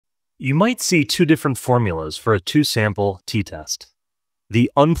You might see two different formulas for a two-sample t-test,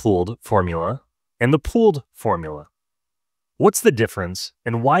 the unpooled formula and the pooled formula. What's the difference,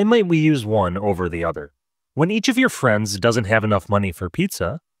 and why might we use one over the other? When each of your friends doesn't have enough money for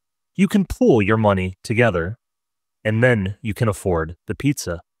pizza, you can pool your money together, and then you can afford the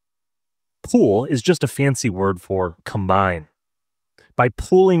pizza. Pool is just a fancy word for combine. By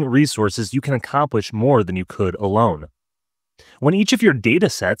pooling resources, you can accomplish more than you could alone. When each of your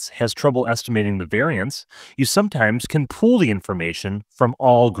data sets has trouble estimating the variance, you sometimes can pool the information from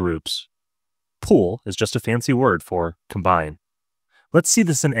all groups. Pool is just a fancy word for combine. Let's see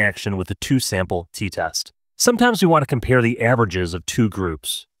this in action with a two-sample t-test. Sometimes we want to compare the averages of two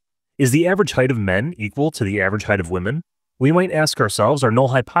groups. Is the average height of men equal to the average height of women? We might ask ourselves our null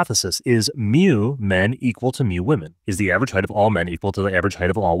hypothesis, is mu men equal to mu women? Is the average height of all men equal to the average height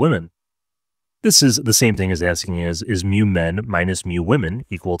of all women? This is the same thing as asking is mu men minus mu women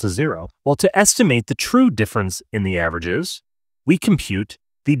equal to 0? Well, to estimate the true difference in the averages, we compute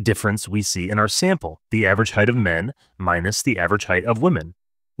the difference we see in our sample, the average height of men minus the average height of women.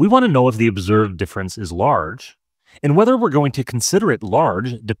 We want to know if the observed difference is large, and whether we're going to consider it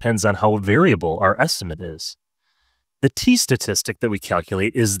large depends on how variable our estimate is. The t-statistic that we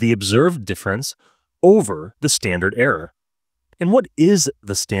calculate is the observed difference over the standard error. And what is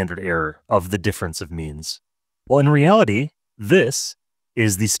the standard error of the difference of means? Well, in reality, this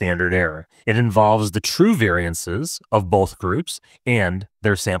is the standard error. It involves the true variances of both groups and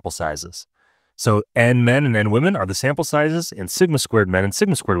their sample sizes. So n men and n women are the sample sizes, and sigma squared men and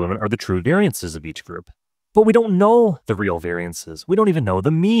sigma squared women are the true variances of each group. But we don't know the real variances. We don't even know the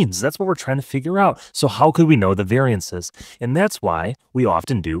means. That's what we're trying to figure out. So how could we know the variances? And that's why we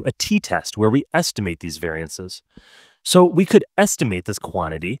often do a t-test where we estimate these variances. So we could estimate this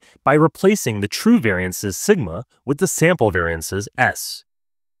quantity by replacing the true variances sigma with the sample variances s.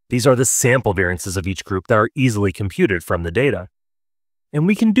 These are the sample variances of each group that are easily computed from the data. And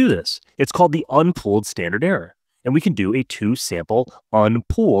we can do this. It's called the unpooled standard error. And we can do a two-sample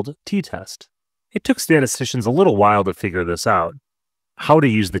unpooled t-test. It took statisticians a little while to figure this out, how to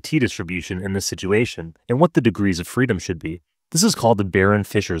use the t-distribution in this situation, and what the degrees of freedom should be. This is called the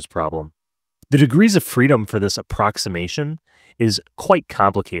Baron-Fisher's problem. The degrees of freedom for this approximation is quite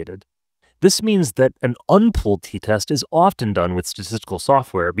complicated. This means that an unpooled t-test is often done with statistical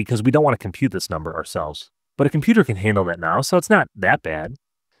software because we don't want to compute this number ourselves. But a computer can handle that now, so it's not that bad.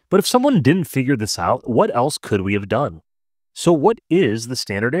 But if someone didn't figure this out, what else could we have done? So what is the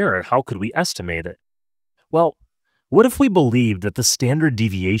standard error? How could we estimate it? Well, what if we believed that the standard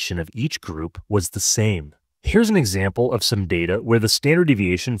deviation of each group was the same? Here's an example of some data where the standard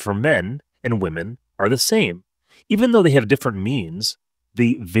deviation for men and women are the same. Even though they have different means,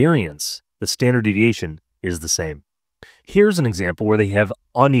 the variance, the standard deviation, is the same. Here's an example where they have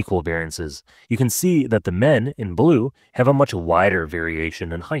unequal variances. You can see that the men in blue have a much wider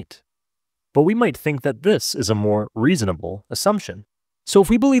variation in height. But we might think that this is a more reasonable assumption. So if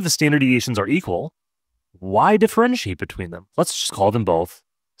we believe the standard deviations are equal, why differentiate between them? Let's just call them both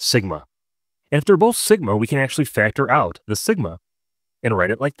sigma. And if they're both sigma, we can actually factor out the sigma and write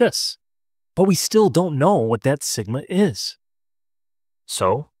it like this. But we still don't know what that sigma is.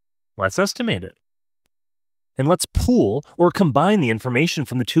 So let's estimate it. And let's pool or combine the information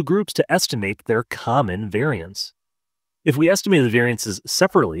from the two groups to estimate their common variance. If we estimate the variances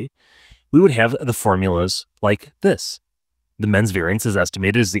separately, we would have the formulas like this. The men's variance is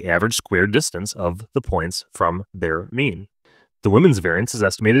estimated as the average squared distance of the points from their mean. The women's variance is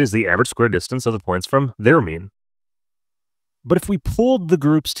estimated as the average squared distance of the points from their mean. But if we pooled the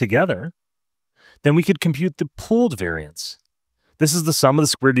groups together, then we could compute the pooled variance. This is the sum of the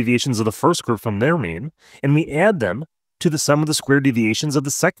squared deviations of the first group from their mean, and we add them to the sum of the squared deviations of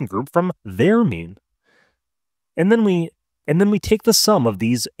the second group from their mean. And then we take the sum of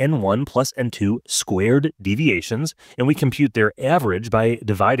these n1 plus n2 squared deviations, and we compute their average by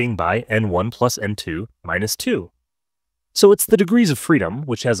dividing by n1 plus n2 minus 2. So it's the degrees of freedom,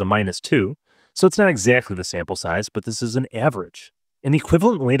 which has a minus 2, so it's not exactly the sample size, but this is an average. An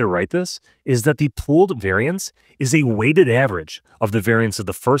equivalent way to write this is that the pooled variance is a weighted average of the variance of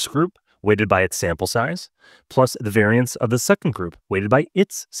the first group, weighted by its sample size, plus the variance of the second group, weighted by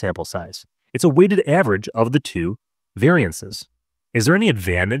its sample size. It's a weighted average of the two variances. Is there any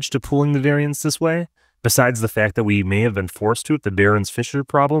advantage to pooling the variance this way, besides the fact that we may have been forced to if the Baron-Fisher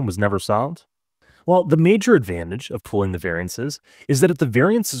problem was never solved? Well, the major advantage of pooling the variances is that if the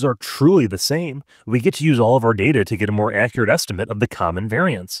variances are truly the same, we get to use all of our data to get a more accurate estimate of the common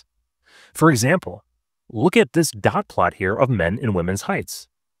variance. For example, look at this dot plot here of men and women's heights.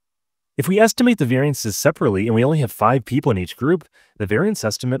 If we estimate the variances separately and we only have 5 people in each group, the variance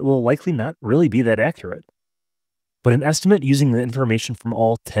estimate will likely not really be that accurate. But an estimate using the information from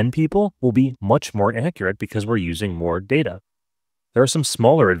all 10 people will be much more accurate because we're using more data. There are some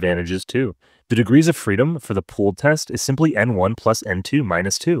smaller advantages too. The degrees of freedom for the pooled test is simply n1 plus n2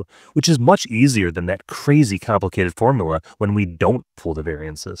 minus 2, which is much easier than that crazy complicated formula when we don't pool the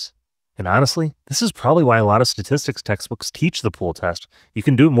variances. And honestly, this is probably why a lot of statistics textbooks teach the pool test. You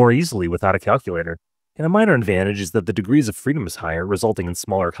can do it more easily without a calculator. And a minor advantage is that the degrees of freedom is higher, resulting in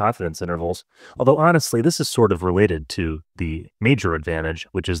smaller confidence intervals. Although honestly, this is sort of related to the major advantage,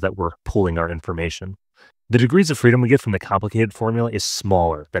 which is that we're pooling our information. The degrees of freedom we get from the complicated formula is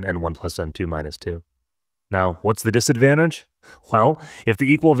smaller than n1 plus n2 minus 2. Now, what's the disadvantage? Well, if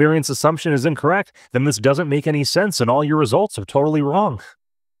the equal variance assumption is incorrect, then this doesn't make any sense and all your results are totally wrong.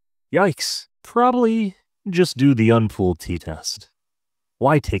 Yikes. Probably just do the unpooled t-test.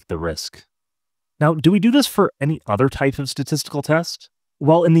 Why take the risk? Now, do we do this for any other type of statistical test?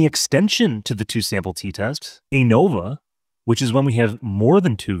 Well, in the extension to the two-sample t-test, ANOVA, which is when we have more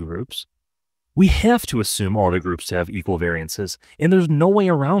than 2 groups, we have to assume all the groups to have equal variances, and there's no way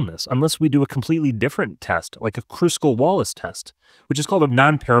around this unless we do a completely different test, like a Kruskal-Wallis test, which is called a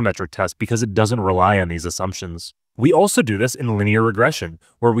non-parametric test because it doesn't rely on these assumptions. We also do this in linear regression,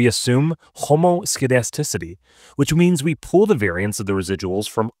 where we assume homoscedasticity, which means we pull the variance of the residuals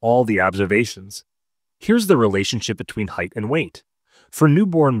from all the observations. Here's the relationship between height and weight. For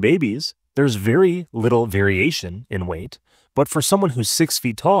newborn babies, there's very little variation in weight, but for someone who's 6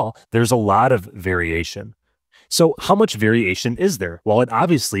 feet tall, there's a lot of variation. So how much variation is there? Well, it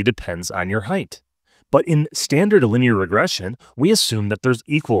obviously depends on your height. But in standard linear regression, we assume that there's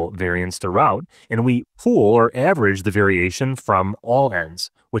equal variance throughout, and we pool or average the variation from all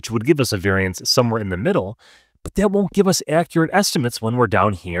ends, which would give us a variance somewhere in the middle, but that won't give us accurate estimates when we're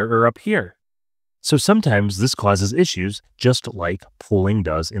down here or up here. So sometimes this causes issues, just like pooling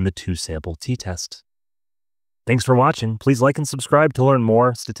does in the two-sample t-test. Thanks for watching. Please like and subscribe to learn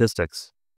more statistics.